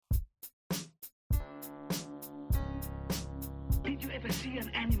ever see an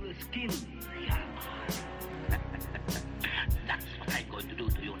animal skin real hard? That's what I'm going to do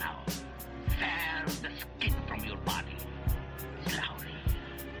to you now. Tear the skin from your body. Slowly.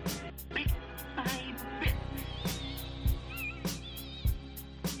 Bit by bit.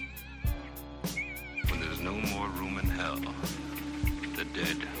 When there's no more room in hell, the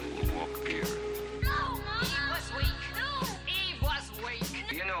dead will walk here. No, Mama! Eve was weak. No! Eve was weak.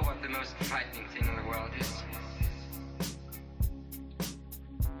 Do you know what the most frightening thing in the world is?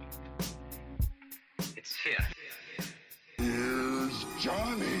 It's fear. Here's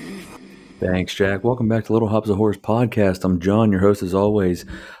Johnny. Thanks, Jack. Welcome back to Little Hops of Horrors podcast. I'm John, your host as always.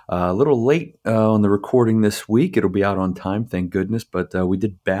 A little late on the recording this week. It'll be out on time, thank goodness. But we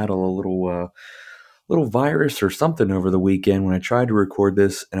did battle a little virus or something over the weekend when I tried to record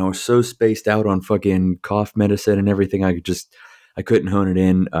this, and I was so spaced out on fucking cough medicine and everything. I couldn't hone it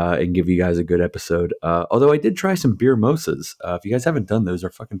in and give you guys a good episode. Although I did try some beer mimosas. If you guys haven't done those,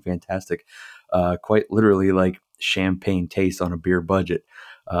 they're fucking fantastic. Quite literally like champagne taste on a beer budget.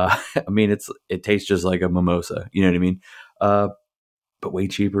 I mean, it tastes just like a mimosa, you know what I mean? But way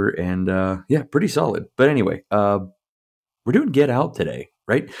cheaper and yeah, pretty solid. But anyway, we're doing Get Out today,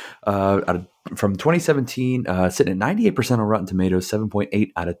 right? From 2017, sitting at 98% on Rotten Tomatoes, 7.8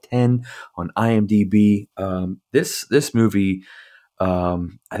 out of 10 on IMDb. This movie, I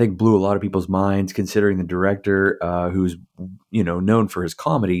think blew a lot of people's minds, considering the director, who's known for his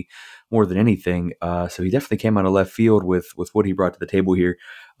comedy more than anything. So he definitely came out of left field with what he brought to the table here.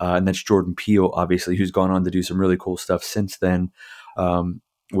 And that's Jordan Peele, obviously, who's gone on to do some really cool stuff since then,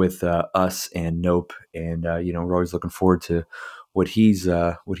 with Us and Nope. And we're always looking forward to what he's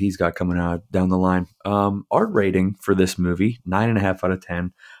got coming out down the line. Art rating for this movie, 9.5 out of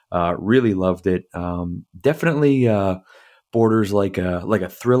 10. Really loved it. Definitely borders like a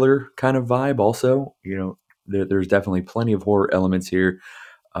thriller kind of vibe. Also, there's definitely plenty of horror elements here.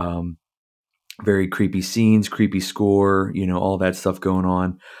 Very creepy scenes, creepy score, all that stuff going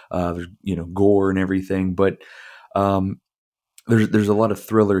on. There's, gore and everything, but there's a lot of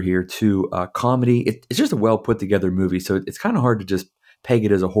thriller here too. Comedy. It's just a well put together movie, so it's kind of hard to just peg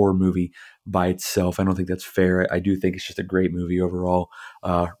it as a horror movie by itself. I don't think that's fair. I do think it's just a great movie overall.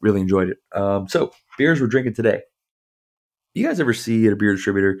 Really enjoyed it. So beers we're drinking today. You guys ever see at a beer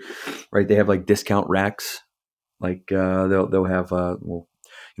distributor, right? They have like discount racks. Like they'll have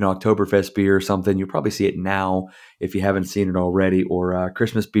Oktoberfest beer or something. You'll probably see it now if you haven't seen it already, or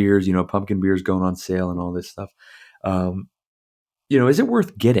Christmas beers, pumpkin beers going on sale and all this stuff. Is it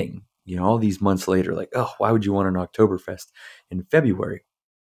worth getting, all these months later? Like, oh, why would you want an Oktoberfest in February?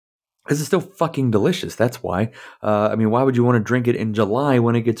 Because it's still fucking delicious. That's why. Why would you want to drink it in July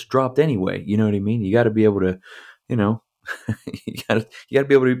when it gets dropped anyway? You know what I mean? You got to be able to, you got to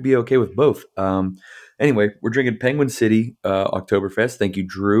be able to be okay with both. Anyway, we're drinking Penguin City Oktoberfest. Thank you,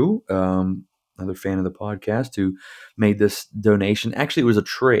 Drew, another fan of the podcast, who made this donation. Actually, it was a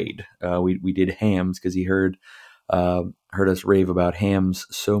trade. We did hams because he heard us rave about hams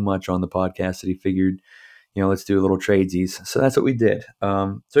so much on the podcast that he figured, let's do a little tradesies. So that's what we did.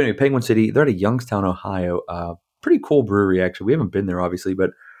 So anyway, Penguin City, they're out of Youngstown, Ohio. Pretty cool brewery, actually. We haven't been there, obviously, but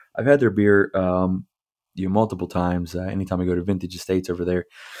I've had their beer multiple times. Anytime I go to Vintage Estates over there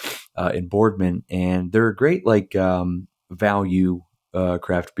in Boardman, and they're a great value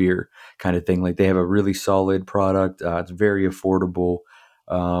craft beer kind of thing. Like, they have a really solid product. It's very affordable.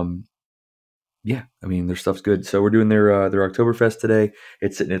 Their stuff's good. So we're doing their Oktoberfest today.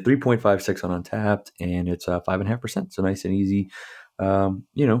 It's sitting at 3.56 on Untapped, and it's 5.5%. So nice and easy,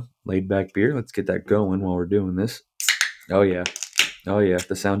 laid back beer. Let's get that going while we're doing this. Oh yeah,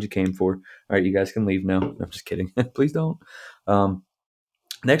 the sound you came for. All right, you guys can leave now. I'm just kidding. Please don't.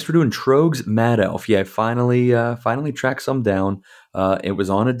 Next, we're doing Troegs Mad Elf. Yeah, I finally tracked some down. It was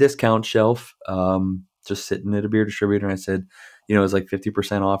on a discount shelf, just sitting at a beer distributor, and I said, it was like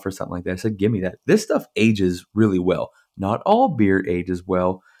 50% off or something like that. I said, give me that. This stuff ages really well. Not all beer ages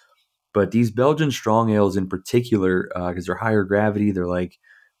well, but these Belgian strong ales in particular, because they're higher gravity, they're like,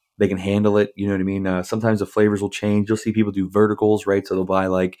 they can handle it. You know what I mean? Sometimes the flavors will change. You'll see people do verticals, right? So they'll buy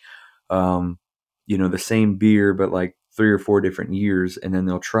like, the same beer, but like 3 or 4 different years, and then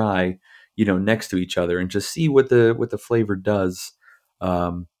they'll try, next to each other and just see what the flavor does.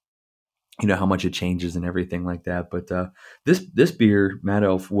 How much it changes and everything like that. But this beer, Mad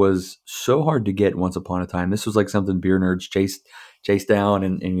Elf, was so hard to get once upon a time. This was like something beer nerds chased down,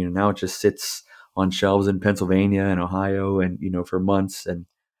 and now it just sits on shelves in Pennsylvania and Ohio, and for months. And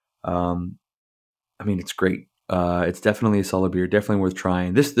it's great. It's definitely a solid beer, definitely worth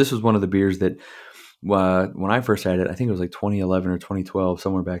trying. This was one of the beers that when I first had it, I think it was like 2011 or 2012,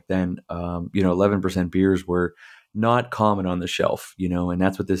 somewhere back then. 11% beers were not common on the shelf, and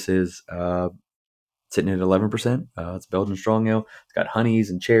that's what this is. Sitting at 11%. It's Belgian strong ale. It's got honeys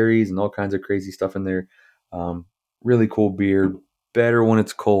and cherries and all kinds of crazy stuff in there. Really cool beer. Better when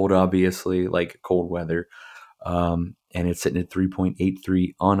it's cold, obviously, like cold weather. And it's sitting at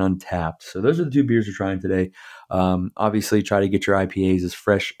 3.83 on Untapped. So those are the two beers we're trying today. Obviously, try to get your IPAs as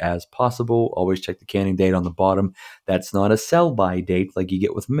fresh as possible. Always check the canning date on the bottom. That's not a sell-by date like you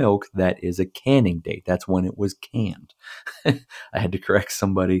get with milk. That is a canning date. That's when it was canned. I had to correct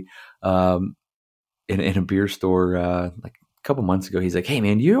somebody in a beer store like a couple months ago. He's like, "Hey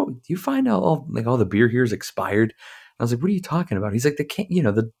man, do you find out all the beer here is expired?" I was like, "What are you talking about?" He's like, "The can,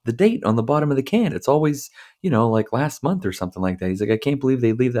 the date on the bottom of the can. It's always, like last month or something like that." He's like, "I can't believe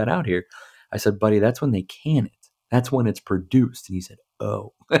they leave that out here." I said, "Buddy, that's when they can it. That's when it's produced." And he said,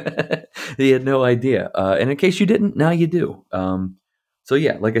 "Oh," he had no idea. And in case you didn't, now you do. So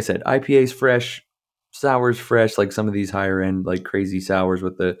yeah, like I said, IPA's fresh, sours fresh. Like some of these higher end, like crazy sours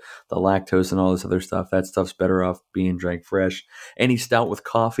with the lactose and all this other stuff. That stuff's better off being drank fresh. Any stout with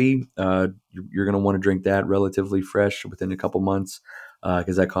coffee, you're going to want to drink that relatively fresh within a couple months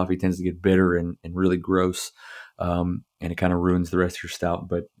because that coffee tends to get bitter and really gross. And it kind of ruins the rest of your stout.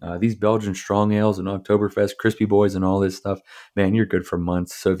 But these Belgian strong ales and Oktoberfest, Crispy Boys and all this stuff, man, you're good for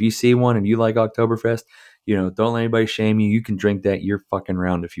months. So if you see one and you like Oktoberfest, don't let anybody shame you. You can drink that year fucking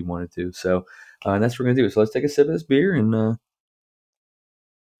round if you wanted to. So and that's what we're going to do. So let's take a sip of this beer and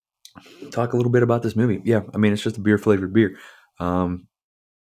talk a little bit about this movie. Yeah, I mean, it's just a beer-flavored beer.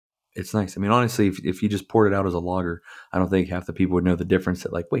 It's nice. I mean, honestly, if you just poured it out as a lager, I don't think half the people would know the difference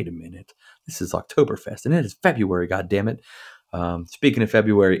that, like, wait a minute, this is Oktoberfest, and it is February, goddammit. Speaking of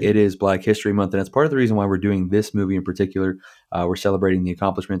February, it is Black History Month, and that's part of the reason why we're doing this movie in particular. We're celebrating the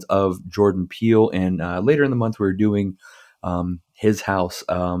accomplishments of Jordan Peele, and later in the month, we're doing His House.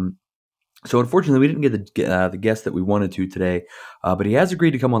 So unfortunately, we didn't get the guest that we wanted to today, but he has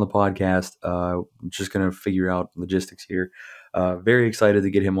agreed to come on the podcast. Just going to figure out logistics here. Very excited to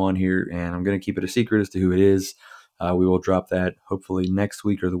get him on here, and I'm going to keep it a secret as to who it is. We will drop that hopefully next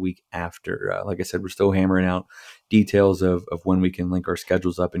week or the week after. Like I said, we're still hammering out details of when we can link our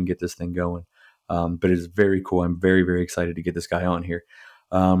schedules up and get this thing going. But it is very cool. I'm very, very excited to get this guy on here.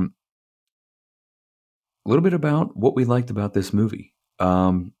 A little bit about what we liked about this movie.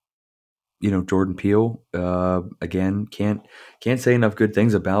 Jordan Peele, again, can't say enough good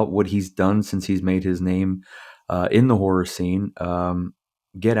things about what he's done since he's made his name in the horror scene.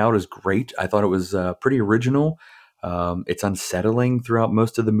 Get Out is great. I thought it was pretty original. It's unsettling throughout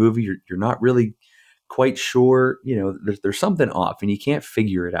most of the movie. You're not really quite sure, there's something off and you can't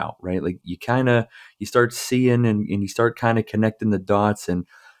figure it out, right? Like you start seeing and you start kind of connecting the dots and,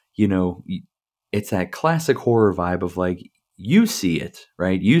 it's that classic horror vibe of like, you see it,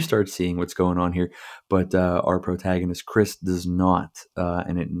 right? You start seeing what's going on here, but our protagonist Chris does not,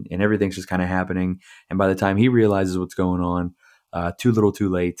 and everything's just kind of happening. And by the time he realizes what's going on, too little, too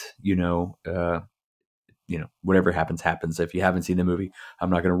late. Whatever happens. If you haven't seen the movie, I'm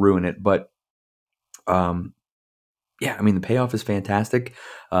not going to ruin it, but yeah, I mean the payoff is fantastic.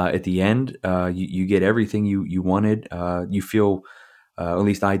 At the end, you get everything you wanted. You feel. At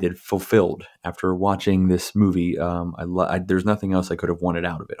least I did, fulfilled after watching this movie. There's nothing else I could have wanted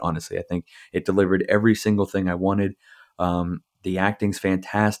out of it, honestly. I think it delivered every single thing I wanted. The acting's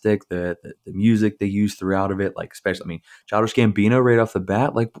fantastic. The music they used throughout of it, like especially, I mean, Childish Gambino right off the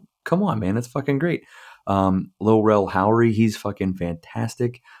bat, like, come on, man, that's fucking great. Lil Rel Howery, he's fucking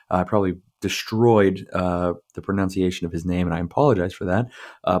fantastic. I probably destroyed the pronunciation of his name, and I apologize for that.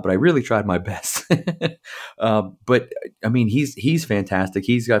 But I really tried my best. But I mean, he's fantastic.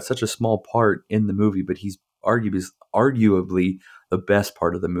 He's got such a small part in the movie, but he's arguably the best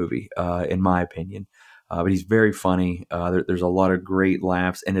part of the movie, in my opinion. But he's very funny. There's a lot of great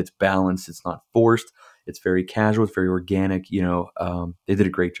laughs, and it's balanced. It's not forced. It's very casual. It's very organic. They did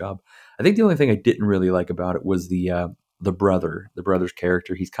a great job. I think the only thing I didn't really like about it was the brother's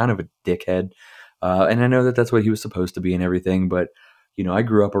character. He's kind of a dickhead. And I know that that's what he was supposed to be and everything, but I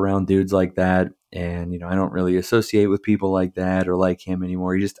grew up around dudes like that, and I don't really associate with people like that or like him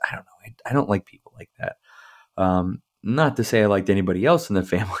anymore. I don't know. I don't like people like that. Not to say I liked anybody else in the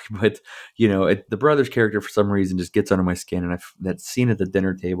family, but the brother's character for some reason just gets under my skin, and that scene at the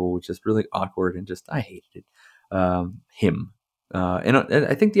dinner table was just really awkward, and just I hated it. Him. And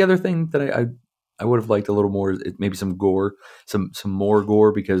I think the other thing that I would have liked a little more is maybe some gore, some more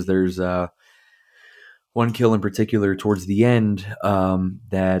gore, because there's one kill in particular towards the end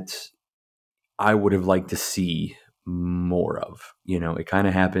that I would have liked to see more of. It kind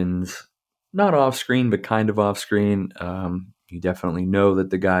of happens not off screen, but kind of off screen. You definitely know that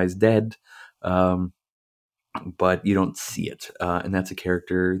the guy's dead. but you don't see it. And that's a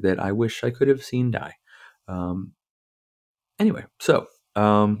character that I wish I could have seen die. Um, anyway, so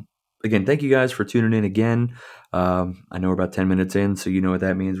again, thank you guys for tuning in again. I know we're about 10 minutes in, so you know what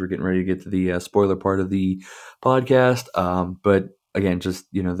that means. We're getting ready to get to the spoiler part of the podcast. But again, just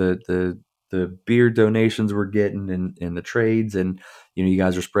the beer donations we're getting and the trades, and you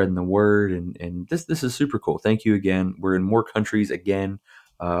guys are spreading the word, and this is super cool. Thank you again. We're in more countries again.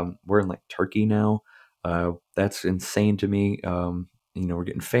 We're in like Turkey now. That's insane to me. We're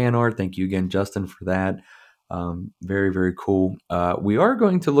getting fan art. Thank you again, Justin, for that. Very, very cool. We are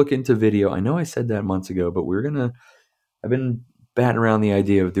going to look into video. I know I said that months ago, but I've been batting around the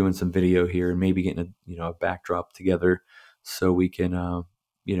idea of doing some video here and maybe getting a backdrop together so we can,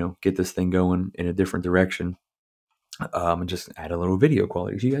 get this thing going in a different direction. And just add a little video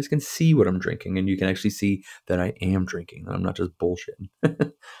quality so you guys can see what I'm drinking and you can actually see that I am drinking. I'm not just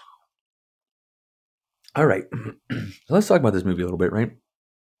bullshitting. All right. Let's talk about this movie a little bit, right?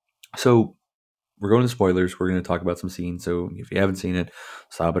 So we're going to spoilers. We're going to talk about some scenes. So if you haven't seen it,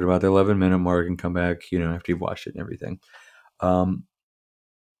 stop at about the 11-minute mark and come back, after you've watched it and everything.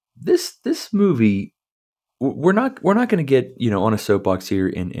 This movie, we're not going to get, on a soapbox here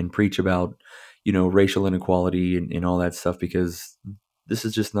and preach about, racial inequality and all that stuff, because this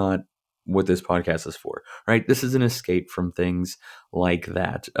is just not what this podcast is for, right? This is an escape from things like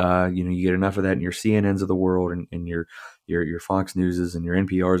that. You get enough of that in your CNNs of the world and your Fox Newses and your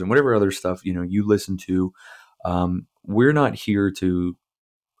NPRs and whatever other stuff, you listen to. We're not here to,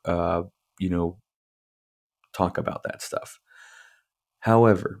 talk about that stuff.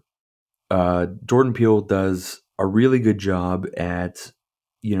 However, Jordan Peele does a really good job at,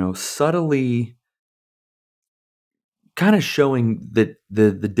 subtly kind of showing that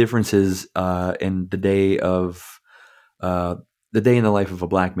the differences in the day in the life of a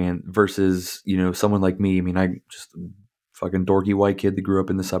black man versus someone like me. I mean, I just fucking dorky white kid that grew up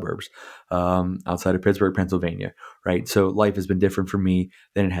in the suburbs outside of Pittsburgh, Pennsylvania, right? So life has been different for me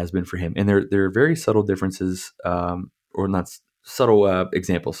than it has been for him, and there are very subtle differences, or not subtle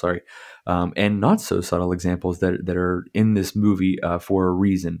examples, sorry, and not so subtle examples that are in this movie for a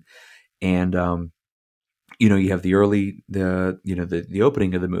reason. And you have the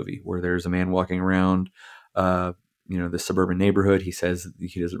opening of the movie where there's a man walking around, the suburban neighborhood. He says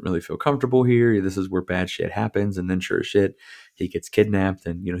he doesn't really feel comfortable here. This is where bad shit happens. And then sure as shit, he gets kidnapped,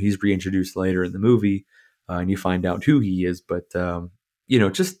 and, he's reintroduced later in the movie, and you find out who he is. But,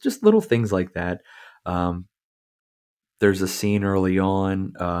 just little things like that. There's a scene early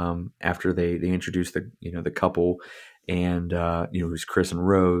on, after they introduce the couple, and, who's Chris and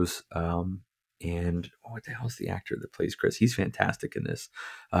Rose, and what the hell is the actor that plays Chris? He's fantastic in this.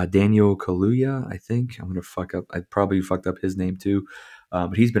 Daniel Kaluuya, I think. I'm going to fuck up. I probably fucked up his name too.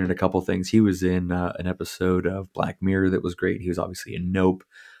 But he's been in a couple things. He was in an episode of Black Mirror that was great. He was obviously in Nope.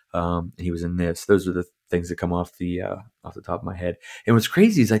 And he was in this. Those are the things that come off the top of my head. And what's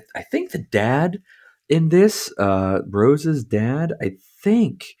crazy is I think the dad in this, Rose's dad, I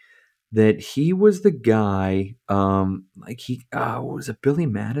think that he was the guy, what was it, Billy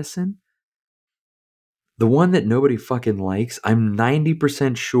Madison? The one that nobody fucking likes. I'm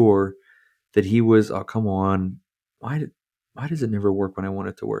 90% sure that he was. Oh, come on. Why does it never work when I want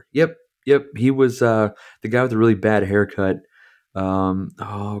it to work? Yep. He was the guy with the really bad haircut.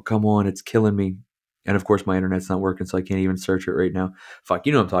 Oh, come on. It's killing me. And of course, my internet's not working, so I can't even search it right now. Fuck,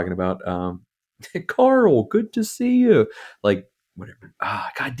 you know what I'm talking about. Carl, good to see you. Like, whatever.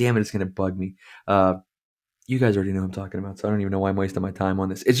 God damn it, it's going to bug me. You guys already know what I'm talking about, so I don't even know why I'm wasting my time on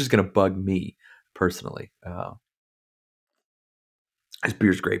this. It's just going to bug me personally. This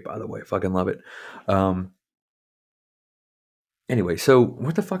beer's great, by the way. I fucking love it. Anyway, so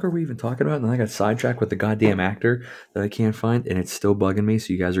what the fuck are we even talking about? And then I got sidetracked with the goddamn actor that I can't find, and it's still bugging me,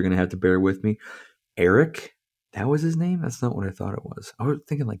 so you guys are going to have to bear with me. Eric? That was his name? That's not what I thought it was. I was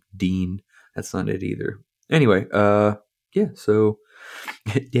thinking like Dean. That's not it either. Anyway, yeah, so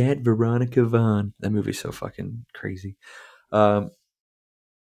Dad, Veronica Vaughn. That movie's so fucking crazy. Back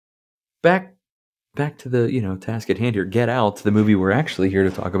to the, task at hand here. Get Out, the movie we're actually here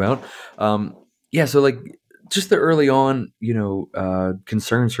to talk about. Yeah, so like just the early on,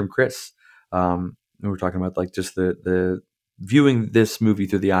 concerns from Chris. We're talking about like just the viewing this movie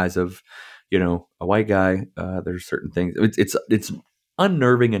through the eyes of, a white guy. There's certain things. It's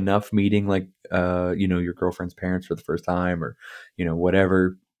unnerving enough meeting like your girlfriend's parents for the first time, or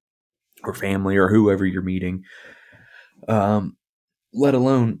whatever, or family or whoever you're meeting. Let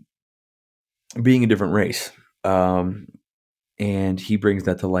alone being a different race. And he brings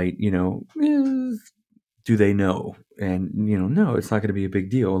that to light, do they know? And no, it's not going to be a big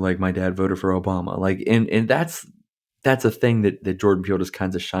deal. Like, my dad voted for Obama. Like, and that's a thing that Jordan Peele just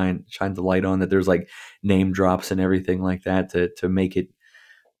kind of shines the light on, that there's like name drops and everything like that to make it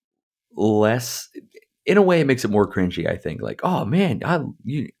less. In a way, it makes it more cringy, I think. Like, oh man,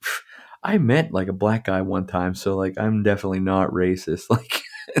 I met like a black guy one time, so like I'm definitely not racist. Like,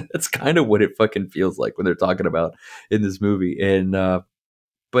 that's kind of what it fucking feels like when they're talking about in this movie. And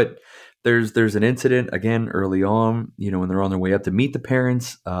but there's an incident again early on, when they're on their way up to meet the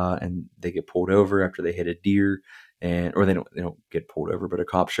parents, and they get pulled over after they hit a deer, or they don't get pulled over, but a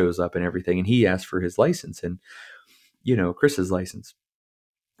cop shows up and everything, and he asks for his license, and Chris's license.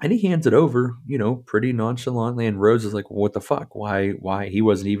 And he hands it over, pretty nonchalantly. And Rose is like, well, what the fuck? Why? He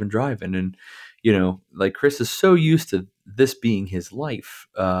wasn't even driving. And, like, Chris is so used to this being his life.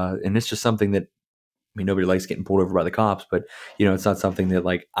 And it's just something that, nobody likes getting pulled over by the cops, but, it's not something that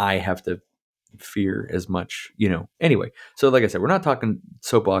like I have to fear as much, Anyway, so like I said, we're not talking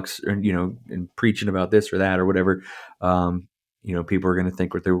soapbox or, and preaching about this or that or whatever. People are going to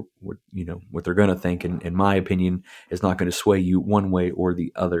think what they're going to think. And in my opinion, is not going to sway you one way or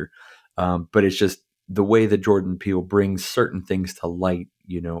the other. But it's just the way that Jordan Peele brings certain things to light,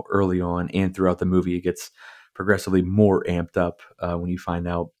 early on and throughout the movie. It gets progressively more amped up when you find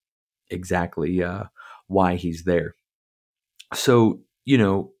out exactly why he's there. So,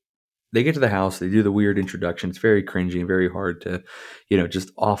 they get to the house, they do the weird introduction. It's very cringy and very hard to,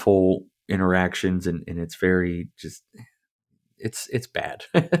 just awful interactions. And it's very just, it's bad.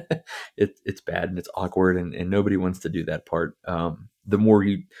 It's bad and it's awkward, and nobody wants to do that part.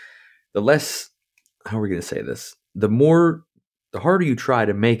 The less, how are we going to say this? The harder you try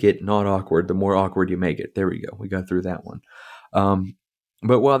to make it not awkward, the more awkward you make it. There we go. We got through that one.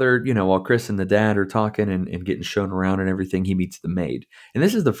 But while Chris and the dad are talking and getting shown around and everything, he meets the maid. And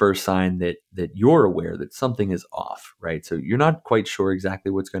this is the first sign that you're aware that something is off, right? So you're not quite sure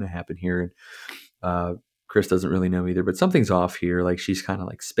exactly what's going to happen here. And Chris doesn't really know either, but something's off here. Like, she's kind of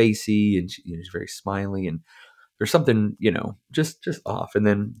like spacey, and she's very smiley, and there's something, just off. And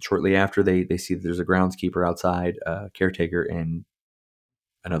then shortly after, they see that there's a groundskeeper outside, caretaker, and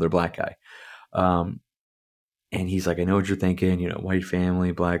another black guy. And he's like, I know what you're thinking, white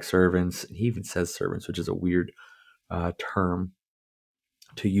family, black servants. And he even says servants, which is a weird term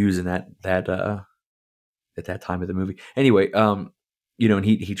to use in that at that time of the movie. Anyway, and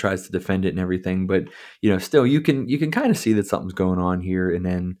he tries to defend it and everything, but still you can kind of see that something's going on here. And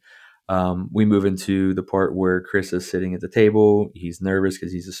then we move into the part where Chris is sitting at the table. He's nervous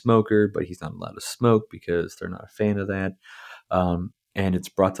because he's a smoker, but he's not allowed to smoke because they're not a fan of that. And it's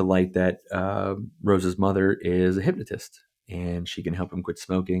brought to light that Rose's mother is a hypnotist, and she can help him quit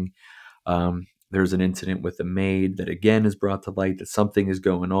smoking. There's an incident with the maid that again is brought to light that something is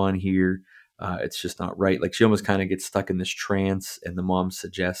going on here. It's just not right. Like, she almost kind of gets stuck in this trance, and the mom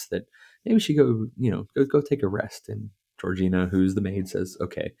suggests that maybe she go take a rest. And Georgina, who's the maid, says,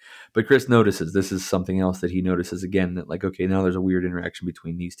 okay. But Chris notices this is something else that he notices again, that like, okay, now there's a weird interaction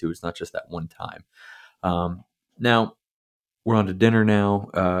between these two. It's not just that one time. Now, we're on to dinner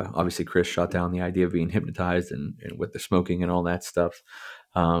now. Obviously, Chris shot down the idea of being hypnotized and with the smoking and all that stuff.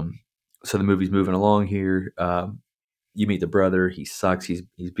 So the movie's moving along here. You meet the brother. He sucks. He's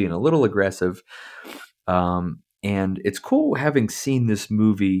being a little aggressive. And it's cool having seen this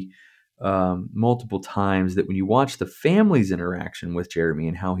movie multiple times, that when you watch the family's interaction with Jeremy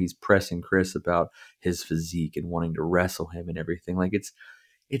and how he's pressing Chris about his physique and wanting to wrestle him and everything, like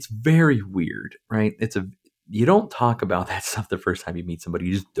it's very weird, right? You don't talk about that stuff the first time you meet somebody.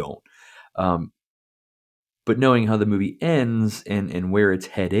 You just don't. But knowing how the movie ends and where it's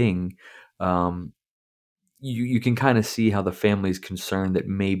heading, you can kind of see how the family's concerned that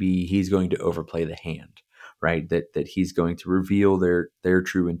maybe he's going to overplay the hand, right? That he's going to reveal their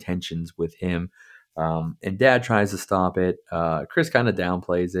true intentions with him. And Dad tries to stop it. Chris kind of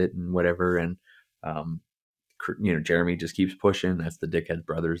downplays it and whatever. And Jeremy just keeps pushing. That's the dickhead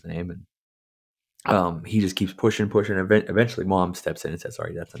brother's name. And he just keeps pushing. Eventually, Mom steps in and says, "All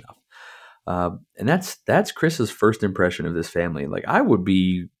right, that's enough." And that's Chris's first impression of this family. Like, I would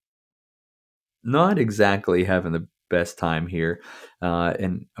be not exactly having the best time here,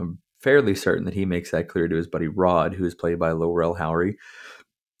 and I'm fairly certain that he makes that clear to his buddy Rod, who is played by Laurel Howery.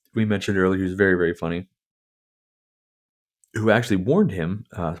 We mentioned earlier, who's very, very funny. Who actually warned him?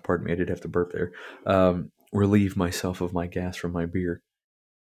 Pardon me, I did have to burp there. Relieve myself of my gas from my beer.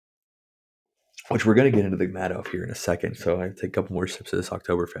 Which we're going to get into the Madoff here in a second. So I take a couple more sips of this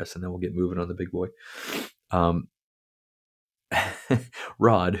Oktoberfest, and then we'll get moving on the big boy.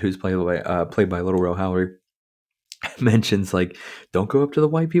 Rod, who's played by Laurel Howery, mentions like, don't go up to the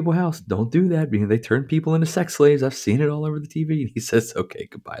white people house, don't do that because they turn people into sex slaves. I've seen it all over the TV. And he says, okay,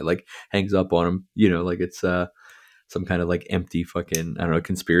 goodbye, like hangs up on him, like it's some kind of like empty fucking, I don't know,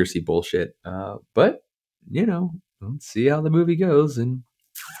 conspiracy bullshit. But let's see how the movie goes, and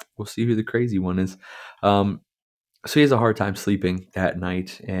we'll see who the crazy one is. So he has a hard time sleeping that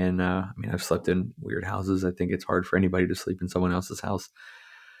night, and I mean, I've slept in weird houses. I think it's hard for anybody to sleep in someone else's house.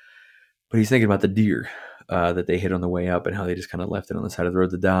 But he's thinking about the deer that they hit on the way up and how they just kind of left it on the side of the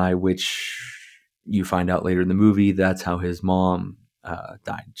road to die, which you find out later in the movie, that's how his mom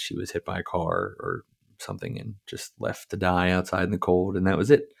died. She was hit by a car or something and just left to die outside in the cold, and that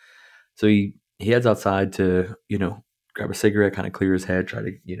was it. So he heads outside to, grab a cigarette, kind of clear his head, try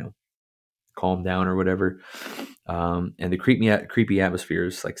to, calm down or whatever. And the creepy atmosphere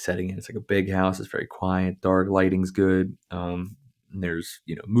is like setting in. It's like a big house. It's very quiet, dark, lighting's good. And there's,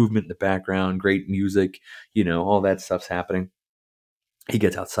 movement in the background, great music, all that stuff's happening. He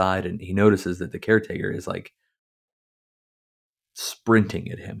gets outside and he notices that the caretaker is like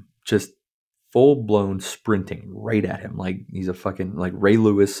sprinting at him, just full blown sprinting right at him. Like he's a fucking like Ray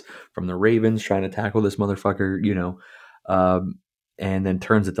Lewis from the Ravens trying to tackle this motherfucker, and then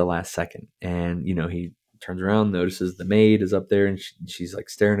turns at the last second. And, he turns around, notices the maid is up there and she's like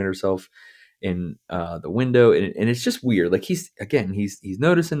staring at herself in the window, and it's just weird. Like he's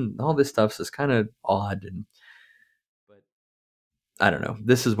noticing all this stuff, so it's kind of odd. But I don't know.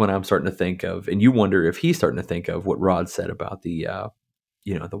 This is when I'm starting to think of, and you wonder if he's starting to think of what Rod said about the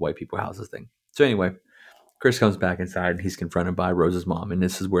the white people houses thing. So anyway, Chris comes back inside and he's confronted by Rose's mom, and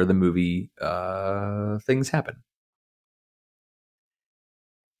this is where the movie things happen.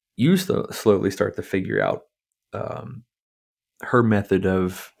 You slowly start to figure out her method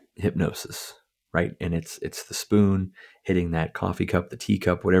of hypnosis, right? And it's the spoon hitting that coffee cup, the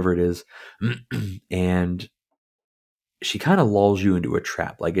teacup, whatever it is, and she kind of lulls you into a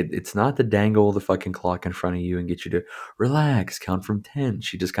trap. Like it's not to dangle the fucking clock in front of you and get you to relax, count from 10.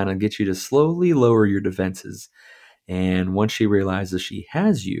 She just kind of gets you to slowly lower your defenses. And once she realizes she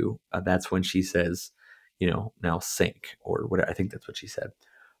has you, that's when she says, now sink, or what, I think that's what she said.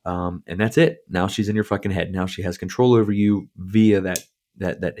 And that's it. Now she's in your fucking head. Now she has control over you via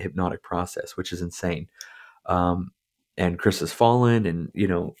that hypnotic process, which is insane. And Chris has fallen and,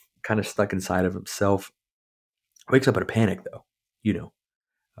 kind of stuck inside of himself. Wakes up in a panic though,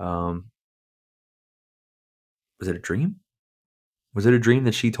 was it a dream? Was it a dream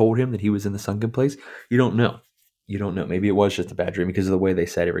that she told him that he was in the sunken place? You don't know. Maybe it was just a bad dream because of the way they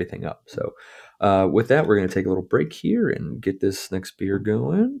set everything up. So with that, we're going to take a little break here and get this next beer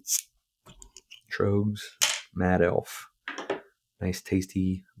going. Trogs Mad Elf. Nice,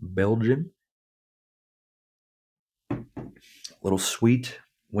 tasty Belgian. Little sweet,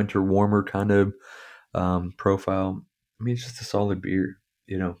 winter warmer kind of profile. I mean, it's just a solid beer.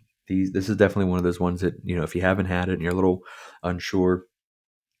 This is definitely one of those ones that, if you haven't had it and you're a little unsure,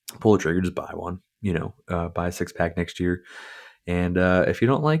 pull the trigger, just buy one. Buy a 6-pack next year. And if you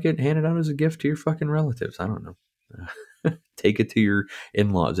don't like it, hand it out as a gift to your fucking relatives. I don't know. Take it to your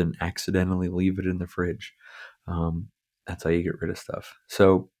in-laws and accidentally leave it in the fridge. That's how you get rid of stuff.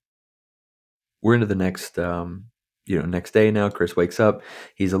 So we're into the next, next day now. Chris wakes up.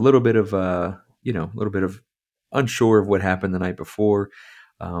 He's a little bit of, unsure of what happened the night before.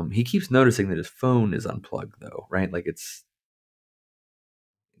 He keeps noticing that his phone is unplugged though, right? Like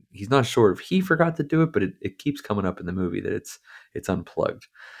he's not sure if he forgot to do it, but it keeps coming up in the movie that it's unplugged.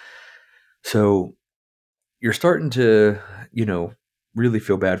 So you're starting to, really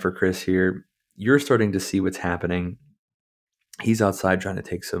feel bad for Chris here. You're starting to see what's happening. He's outside trying to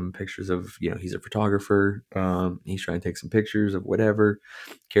take some pictures of, he's a photographer. He's trying to take some pictures of whatever.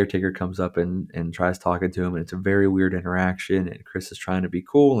 Caretaker comes up and tries talking to him, and it's a very weird interaction. And Chris is trying to be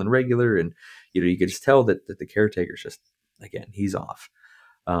cool and regular. And, you can just tell that the caretaker's just, again, he's off.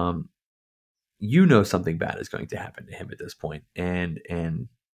 Something bad is going to happen to him at this point, and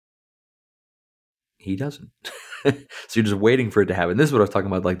he doesn't. So you're just waiting for it to happen. This is what I was talking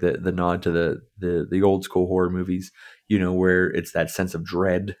about, like the nod to the old school horror movies, where it's that sense of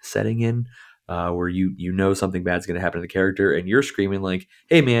dread setting in, where something bad's going to happen to the character, and you're screaming like,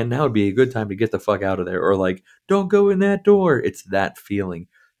 "Hey man, now would be a good time to get the fuck out of there," or like, "Don't go in that door." It's that feeling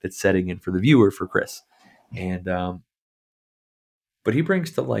that's setting in for the viewer, for Chris, and but he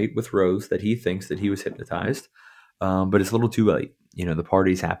brings to light with Rose that he thinks that he was hypnotized, but it's a little too late. The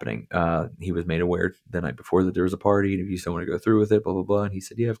party's happening. He was made aware the night before that there was a party, and if you still want to go through with it, blah, blah, blah. And he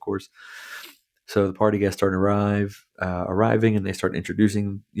said, yeah, of course. So the party guests start arriving, and they start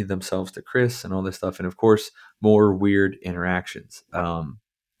introducing themselves to Chris and all this stuff. And of course, more weird interactions.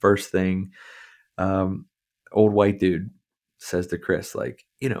 First thing, old white dude says to Chris, like,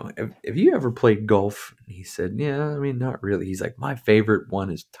 have you ever played golf? And he said, yeah, I mean, not really. He's like, my favorite one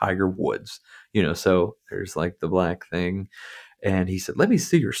is Tiger Woods, so there's like the black thing. And he said, let me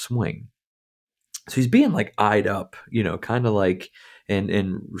see your swing. So he's being like eyed up, kind of like,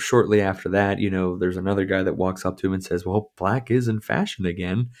 and shortly after that, there's another guy that walks up to him and says, well, black is in fashion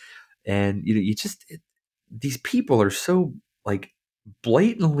again. And, these people are so like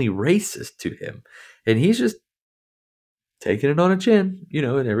blatantly racist to him. And he's just taking it on a chin,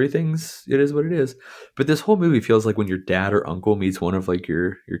 and it is what it is. But this whole movie feels like when your dad or uncle meets one of like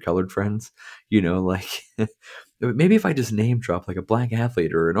your colored friends, like maybe if I just name drop like a black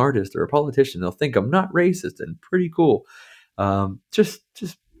athlete or an artist or a politician, they'll think I'm not racist and pretty cool. Just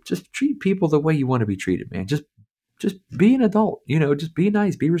treat people the way you want to be treated, man. Just be an adult, just be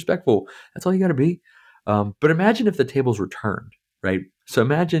nice, be respectful. That's all you got to be. But imagine if the tables were turned, right? So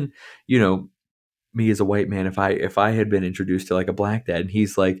imagine, me as a white man, if I had been introduced to like a black dad and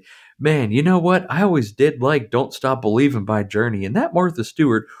he's like, man, you know what? I always did like Don't Stop Believing by Journey. And that Martha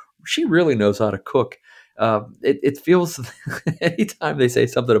Stewart, she really knows how to cook. It feels anytime they say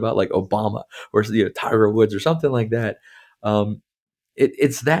something about like Obama or Tiger Woods or something like that,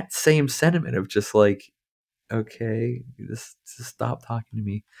 it's that same sentiment of just like, okay, just stop talking to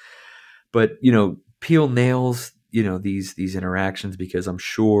me. But Peele nails these interactions because I'm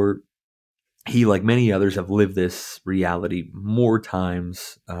sure he, like many others, have lived this reality more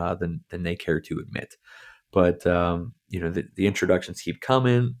times than they care to admit. But the introductions keep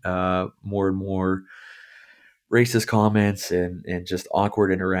coming, more and more racist comments and just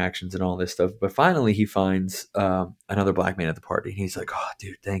awkward interactions and all this stuff. But finally, he finds another black man at the party, and he's like, "Oh,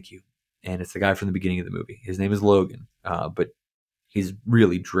 dude, thank you." And it's the guy from the beginning of the movie. His name is Logan, but he's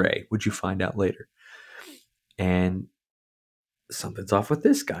really Dre, which you find out later. And something's off with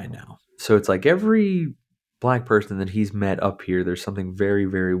this guy now. So it's like every black person that he's met up here, there's something very,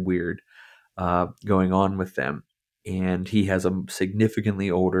 very weird going on with them. And he has a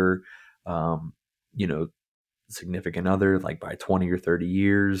significantly older, significant other, like by 20 or 30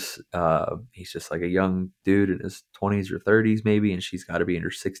 years. He's just like a young dude in his 20s or 30s maybe, and she's got to be in her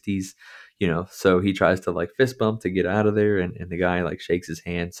 60s, so he tries to like fist bump to get out of there, and the guy like shakes his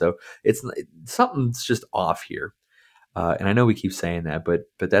hand. So something's just off here. And I know we keep saying that, but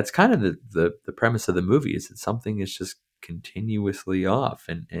that's kind of the premise of the movie, is that something is just continuously off,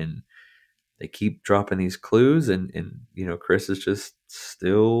 and they keep dropping these clues, and Chris is just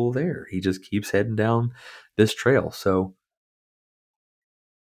still there. He just keeps heading down this trail. So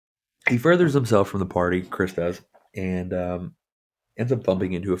he furthers himself from the party, Chris does, and ends up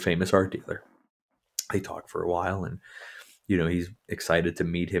bumping into a famous art dealer. They talk for a while, and he's excited to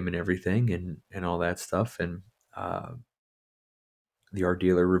meet him and everything, and all that stuff. And the art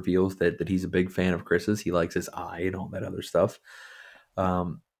dealer reveals that he's a big fan of Chris's. He likes his eye and all that other stuff.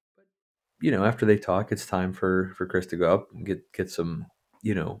 After they talk, it's time for Chris to go up and get some,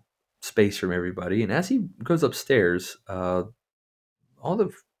 space from everybody. And as he goes upstairs, all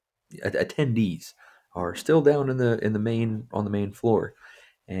the attendees are still down on the main floor,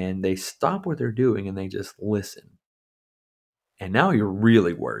 and they stop what they're doing and they just listen. And now you're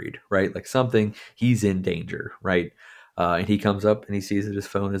really worried, right? Like he's in danger, right? And he comes up and he sees that his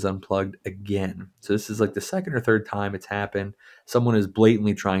phone is unplugged again. So this is like the second or third time it's happened. Someone is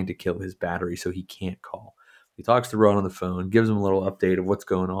blatantly trying to kill his battery so he can't call. He talks to Ron on the phone, gives him a little update of what's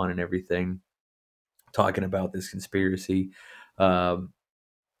going on and everything, talking about this conspiracy, from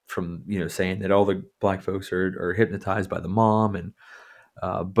saying that all the black folks are hypnotized by the mom, and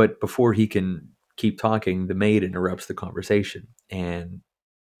but before he can keep talking, the maid interrupts the conversation, and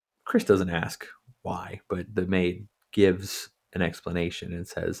Chris doesn't ask why, but the maid gives an explanation and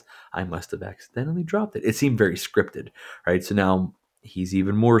says, I must have accidentally dropped it. It seemed very scripted, right? So now he's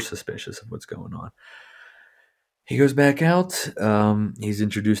even more suspicious of what's going on. He goes back out. He's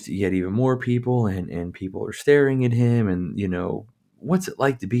introduced to yet even more people, and people are staring at him, and, what's it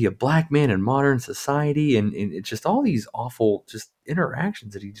like to be a black man in modern society? And it's just all these awful just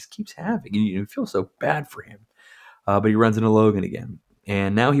interactions that he just keeps having. And you feel so bad for him. But he runs into Logan again.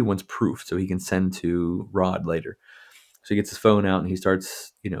 And now he wants proof so he can send to Rod later. So he gets his phone out and he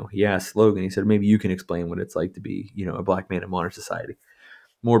starts, he asks Logan, he said, maybe you can explain what it's like to be, a black man in modern society.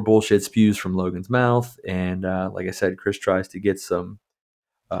 More bullshit spews from Logan's mouth. And like I said, Chris tries to get some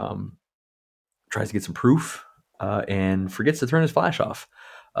proof and forgets to turn his flash off.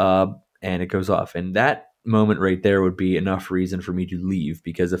 And it goes off. And that moment right there would be enough reason for me to leave,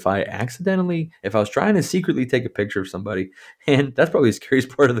 because if I was trying to secretly take a picture of somebody, and that's probably the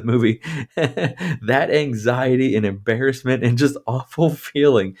scariest part of the movie, that anxiety and embarrassment and just awful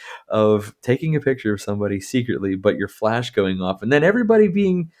feeling of taking a picture of somebody secretly, but your flash going off, and then everybody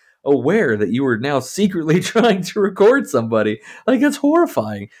being aware that you were now secretly trying to record somebody. Like, that's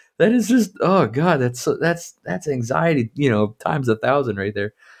horrifying. That is just, oh God, that's anxiety, times 1,000 right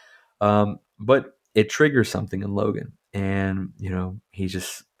there. But it triggers something in Logan, and he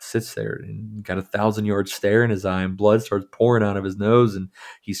just sits there and got 1,000-yard stare in his eye, and blood starts pouring out of his nose, and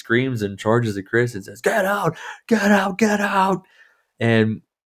he screams and charges at Chris and says, "Get out! Get out! Get out!" And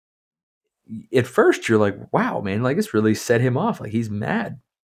at first, you're like, "Wow, man! Like, this really set him off. Like, he's mad."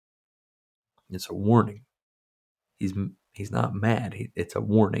 It's a warning. He's not mad. It's a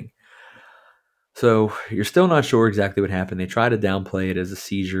warning. So you're still not sure exactly what happened. They try to downplay it as a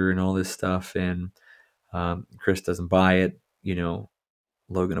seizure and all this stuff, and Chris doesn't buy it.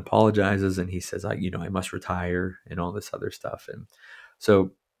 Logan apologizes, and he says, I must retire," and all this other stuff. And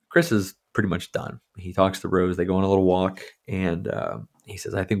so Chris is pretty much done. He talks to Rose. They go on a little walk, and he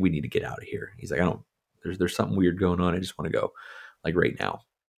says, "I think we need to get out of here." He's like, there's something weird going on. I just want to go, like, right now.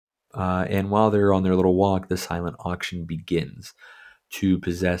 And while they're on their little walk, the silent auction begins to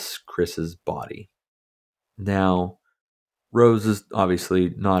possess Chris's body. Now, Rose is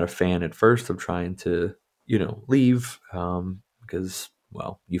obviously not a fan at first of trying to, leave, because,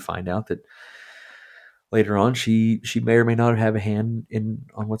 well, you find out that later on she may or may not have a hand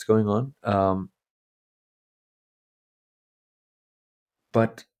on what's going on.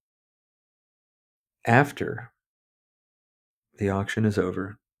 But after the auction is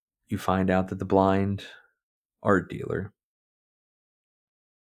over, you find out that the blind art dealer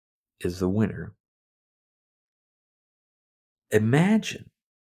is the winner. Imagine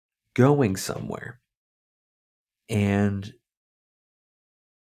going somewhere and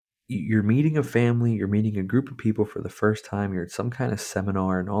you're meeting a family, you're meeting a group of people for the first time, you're at some kind of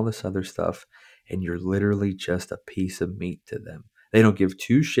seminar and all this other stuff, and you're literally just a piece of meat to them. They don't give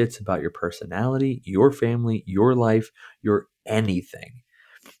two shits about your personality, your family, your life, your anything.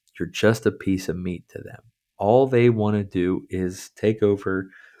 You're just a piece of meat to them. All they want to do is take over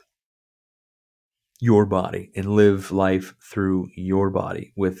your body and live life through your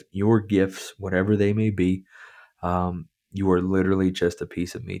body with your gifts, whatever they may be. You are literally just a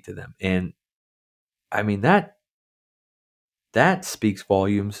piece of meat to them. And I mean, that speaks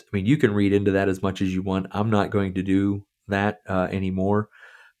volumes. I mean, you can read into that as much as you want. I'm not going to do that anymore.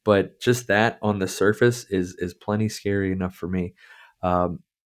 But just that on the surface is plenty scary enough for me.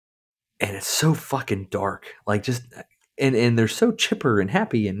 And it's so fucking dark. Like, just and they're so chipper and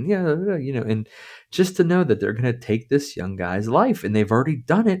happy, and and just to know that they're gonna take this young guy's life, and they've already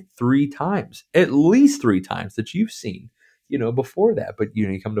done it 3 times, at least 3 times that you've seen, before that. But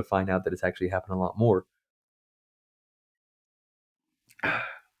you come to find out that it's actually happened a lot more.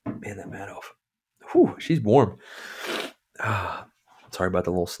 Man, that Madoff. Whew, she's warm. Sorry about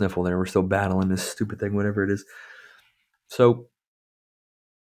the little sniffle there. We're still battling this stupid thing, whatever it is. So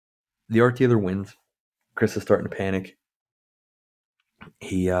the art dealer wins. Chris is starting to panic.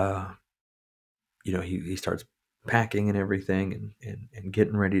 He he starts packing and everything and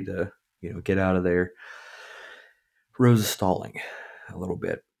getting ready to, get out of there. Rose is stalling a little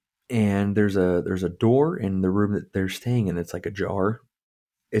bit. And there's a door in the room that they're staying in. It's like a jar.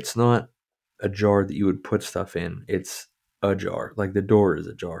 It's not a jar that you would put stuff in. It's a jar. Like, the door is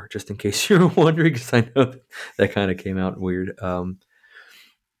a jar, just in case you're wondering, because I know that kind of came out weird.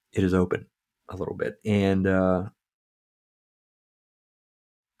 It is open a little bit. And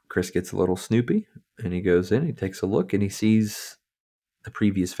Chris gets a little snoopy, and he goes in, he takes a look, and he sees the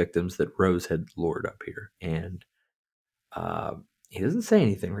previous victims that Rose had lured up here. And he doesn't say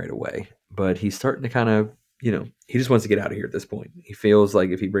anything right away, but he's starting to kind of, he just wants to get out of here at this point. He feels like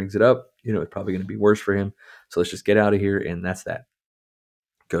if he brings it up, it's probably going to be worse for him. So let's just get out of here, and that's that.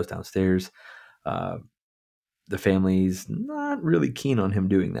 Goes downstairs. The family's not really keen on him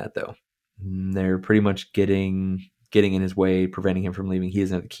doing that, though. They're pretty much getting in his way, preventing him from leaving. He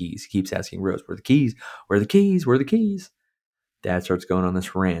doesn't have the keys. He keeps asking Rose, "Where are the keys? Where are the keys? Where are the keys?" Dad starts going on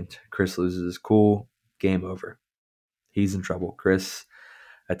this rant. Chris loses his cool. Game over. He's in trouble. Chris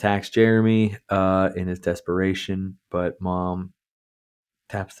attacks Jeremy in his desperation, but Mom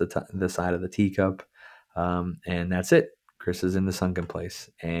taps the side of the teacup, and that's it. Chris is in the sunken place,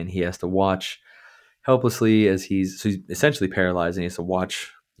 and he has to watch helplessly as he's essentially paralyzed, and he has to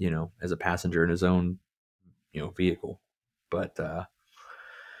watch, as a passenger in his own, vehicle. But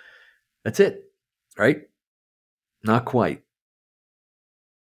that's it, right? Not quite.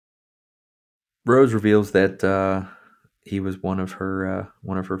 Rose reveals that he was one of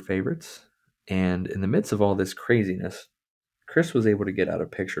her favorites, and in the midst of all this craziness, Chris was able to get out a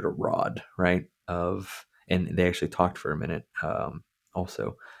picture to Rod, right? And they actually talked for a minute.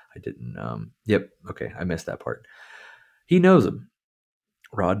 Also, I didn't. Yep. Okay, I missed that part. He knows him.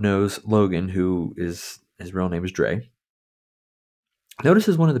 Rod knows Logan, who is his real name is Dre.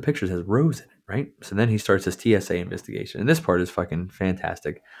 Notices one of the pictures has Rose in it, right? So then he starts his TSA investigation, and this part is fucking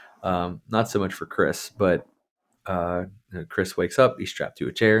fantastic. Not so much for Chris, but Chris wakes up. He's strapped to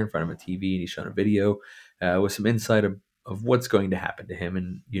a chair in front of a TV, and he's shown a video with some insight of what's going to happen to him.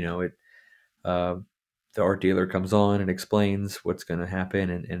 And the art dealer comes on and explains what's going to happen,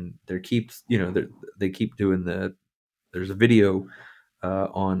 and they keep doing there's a video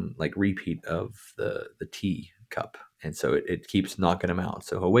on like repeat of the tea cup, and so it keeps knocking him out.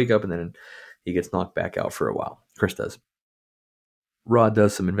 So he'll wake up and then he gets knocked back out for a while. Chris does. Rod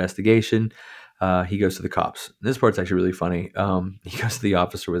does some investigation. He goes to the cops. This part's actually really funny. He goes to the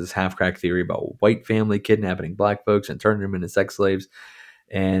officer with his half-cracked theory about a white family kidnapping black folks and turning them into sex slaves.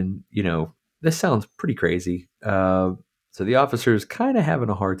 And, this sounds pretty crazy. So the officer's kind of having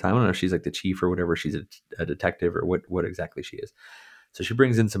a hard time. I don't know if she's like the chief or whatever. She's a detective or what exactly she is. So she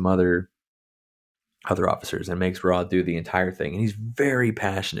brings in some other officers and makes Rod do the entire thing. And he's very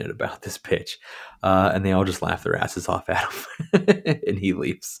passionate about this pitch. And they all just laugh their asses off at him. And he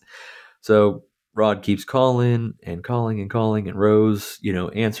leaves. So Rod keeps calling and calling and calling, and Rose,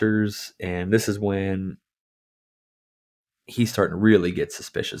 answers. And this is when he's starting to really get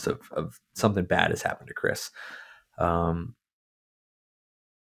suspicious of something bad has happened to Chris. I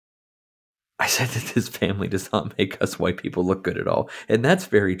said that this family does not make us white people look good at all, and that's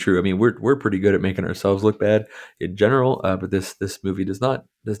very true. I mean, we're pretty good at making ourselves look bad in general, but this movie does not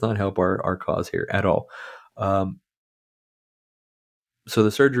help our cause here at all. So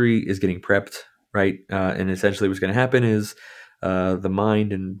the surgery is getting prepped, right? And essentially, what's going to happen is the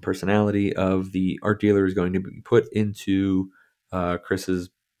mind and personality of the art dealer is going to be put into Chris's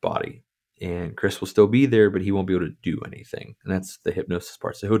body. And Chris will still be there, but he won't be able to do anything. And that's the hypnosis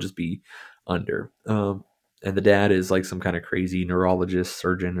part. So he'll just be under. And the dad is like some kind of crazy neurologist,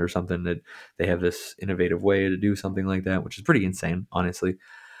 surgeon or something, that they have this innovative way to do something like that, which is pretty insane, honestly.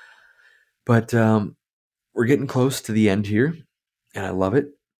 But we're getting close to the end here, and I love it.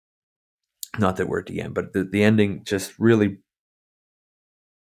 Not that we're at the end, but the ending just really,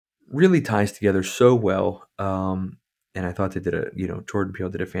 really ties together so well. And I thought they did Jordan Peele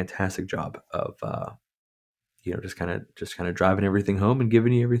did a fantastic job of, just kind of driving everything home and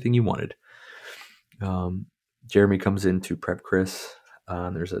giving you everything you wanted. Jeremy comes in to prep Chris.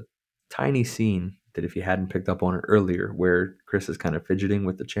 There's a tiny scene that if you hadn't picked up on it earlier, where Chris is kind of fidgeting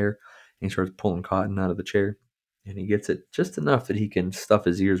with the chair and he starts pulling cotton out of the chair, and he gets it just enough that he can stuff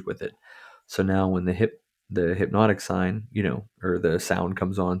his ears with it. So now when the hypnotic sign, or the sound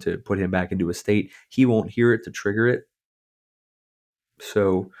comes on to put him back into a state, he won't hear it to trigger it.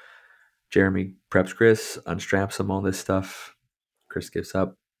 So Jeremy preps Chris, unstraps him all this stuff. Chris gives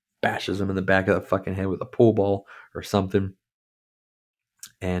up, bashes him in the back of the fucking head with a pool ball or something.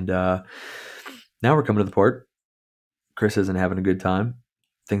 And now we're coming to the part. Chris isn't having a good time.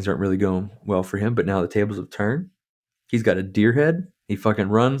 Things aren't really going well for him, but now the tables have turned. He's got a deer head. He fucking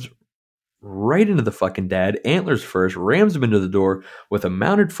runs right into the fucking dad, antlers first, rams him into the door with a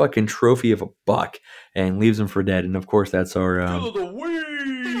mounted fucking trophy of a buck, and leaves him for dead. And of course, that's our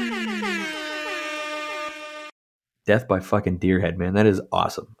death by fucking deerhead, man. That is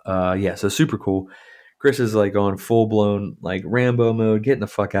awesome. So super cool. Chris is like on full blown like Rambo mode, getting the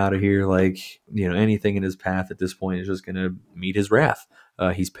fuck out of here. Like, anything in his path at this point is just gonna meet his wrath.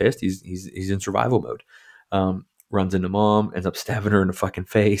 He's pissed. He's in survival mode. Runs into mom, ends up stabbing her in the fucking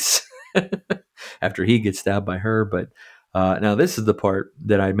face after he gets stabbed by her. But now this is the part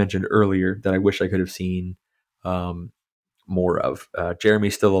that I mentioned earlier that I wish I could have seen more of.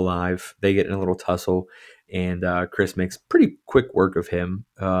 Jeremy's still alive. They get in a little tussle, and Chris makes pretty quick work of him,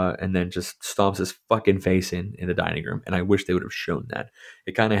 and then just stomps his fucking face in the dining room. And I wish they would have shown that.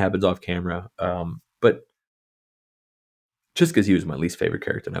 It kind of happens off camera, but just because he was my least favorite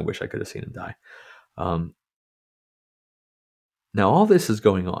character, and I wish I could have seen him die. Now all this is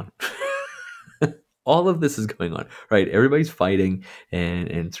going on. All of this is going on, right? Everybody's fighting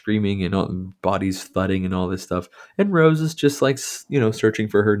and screaming and all, bodies thudding and all this stuff. And Rose is just like, searching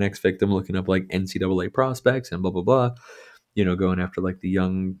for her next victim, looking up like NCAA prospects and blah, blah, blah, going after like the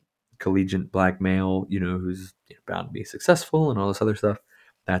young collegiate black male, who's bound to be successful and all this other stuff.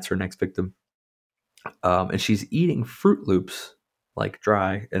 That's her next victim. And she's eating Fruit Loops like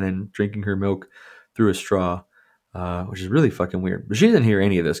dry and then drinking her milk through a straw. which is really fucking weird. But she doesn't hear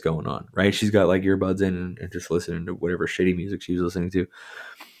any of this going on, right? She's got like earbuds in and just listening to whatever shitty music she was listening to.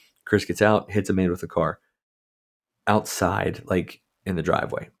 Chris gets out, hits a man with a car outside, like in the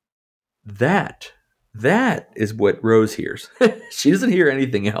driveway. That is what Rose hears. She doesn't hear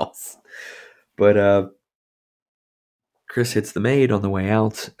anything else. But Chris hits the maid on the way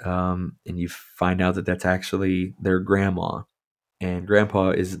out, and you find out that that's actually their grandma, and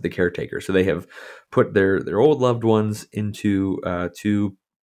Grandpa is the caretaker. So they have put their old loved ones into two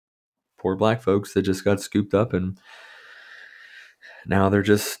poor black folks that just got scooped up, and now they're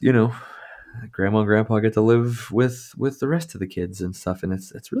just, Grandma and Grandpa get to live with the rest of the kids and stuff, and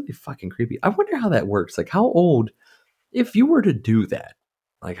it's really fucking creepy. I wonder how that works. Like, how old, if you were to do that,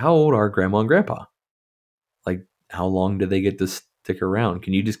 like how old are Grandma and Grandpa? Like, how long do they get to stick around?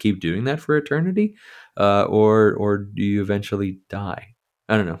 Can you just keep doing that for eternity, or do you eventually die?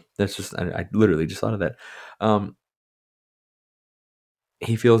 I don't know. That's just I literally just thought of that.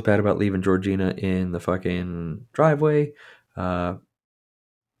 He feels bad about leaving Georgina in the fucking driveway.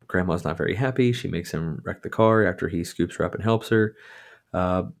 Grandma's not very happy. She makes him wreck the car after he scoops her up and helps her.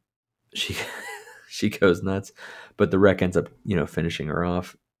 She she goes nuts, but the wreck ends up, finishing her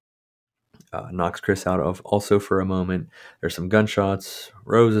off. Knocks Chris out of also for a moment. There's some gunshots.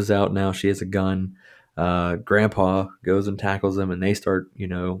 Rose is out now. She has a gun. Grandpa goes and tackles him, and they start,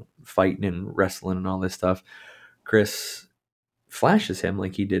 fighting and wrestling and all this stuff. Chris flashes him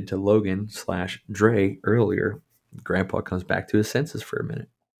like he did to Logan / Dre earlier. Grandpa comes back to his senses for a minute.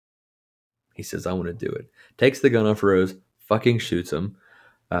 He says, I want to do it. Takes the gun off Rose, fucking shoots her,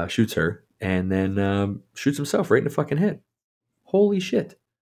 and then shoots himself right in the fucking head. Holy shit.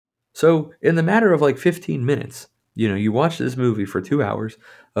 So in the matter of like 15 minutes, you watch this movie for 2 hours,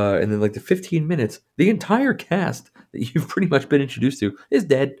 and then like the 15 minutes, the entire cast that you've pretty much been introduced to is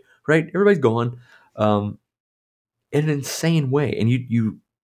dead, right? Everybody's gone, in an insane way. And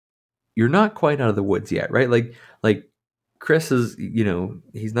you're not quite out of the woods yet, right? Like Chris is,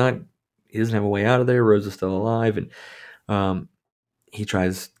 he doesn't have a way out of there. Rose is still alive, and he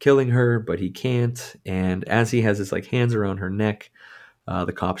tries killing her, but he can't. And as he has his like hands around her neck,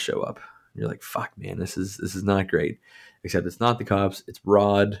 the cops show up. You're like, fuck, man, this is not great. Except it's not the cops, it's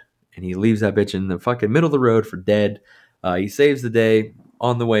Rod, and he leaves that bitch in the fucking middle of the road for dead. He saves the day.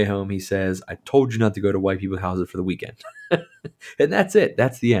 On the way home, he says, I told you not to go to white people's houses for the weekend. And that's it.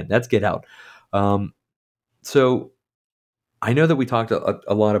 That's the end. That's Get Out. So I know that we talked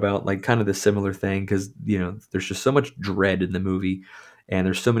a lot about like kind of the similar thing because, there's just so much dread in the movie, and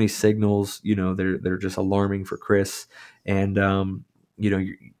there's so many signals, they're just alarming for Chris. And,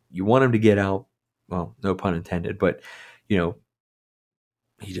 you want him to get out. Well, no pun intended, but,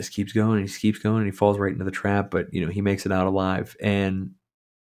 he just keeps going and he keeps going and he falls right into the trap, but, he makes it out alive. And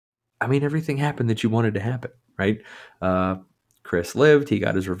I mean, everything happened that you wanted to happen, right? Chris lived, he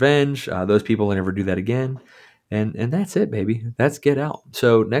got his revenge. Those people will never do that again. And that's it, baby. That's Get Out.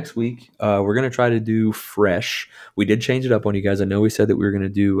 So next week, we're going to try to do Fresh. We did change it up on you guys. I know we said that we were going to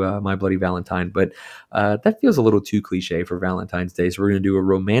do My Bloody Valentine, but that feels a little too cliche for Valentine's Day. So we're going to do a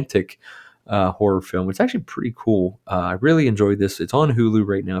romantic horror film. It's actually pretty cool. I really enjoyed this. It's on Hulu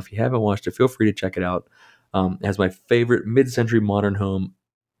right now. If you haven't watched it, feel free to check it out. It has my favorite mid-century modern home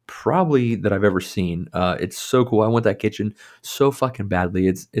probably that I've ever seen. It's so cool. I want that kitchen so fucking badly.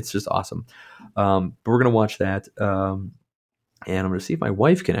 It's just awesome. But we're gonna watch that, and I'm gonna see if my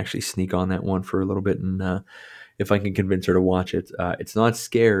wife can actually sneak on that one for a little bit, and if I can convince her to watch it. It's not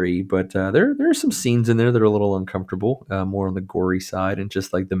scary, but there are some scenes in there that are a little uncomfortable, more on the gory side, and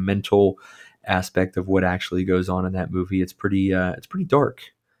just like the mental aspect of what actually goes on in that movie. It's pretty dark,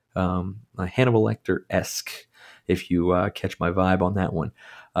 Hannibal Lecter-esque, if you catch my vibe on that one.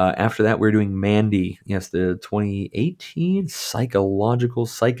 After that, we're doing Mandy. Yes, the 2018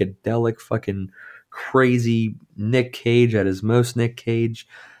 psychedelic, fucking crazy Nick Cage at his most Nick Cage.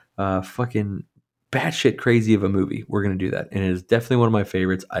 Fucking batshit crazy of a movie. We're going to do that. And it is definitely one of my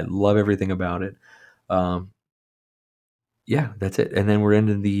favorites. I love everything about it. Yeah, that's it. And then we're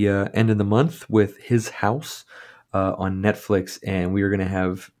ending the end of the month with His House on Netflix. And we are going to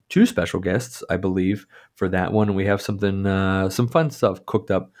have 2 special guests, I believe, for that one. And we have something, some fun stuff cooked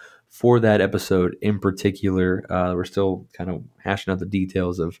up for that episode in particular. We're still kind of hashing out the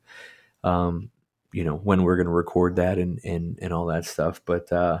details of, when we're going to record that and all that stuff. But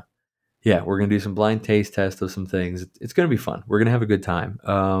yeah, we're going to do some blind taste tests of some things. It's going to be fun. We're going to have a good time.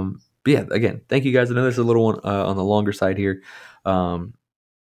 But yeah, again, thank you guys. I know this is a little one on the longer side here.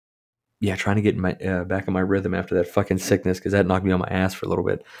 yeah, trying to get my back in my rhythm after that fucking sickness, because that knocked me on my ass for a little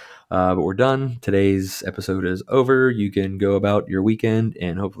bit. But we're done. Today's episode is over. You can go about your weekend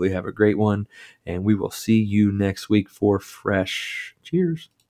and hopefully have a great one. And we will see you next week for Fresh. Cheers.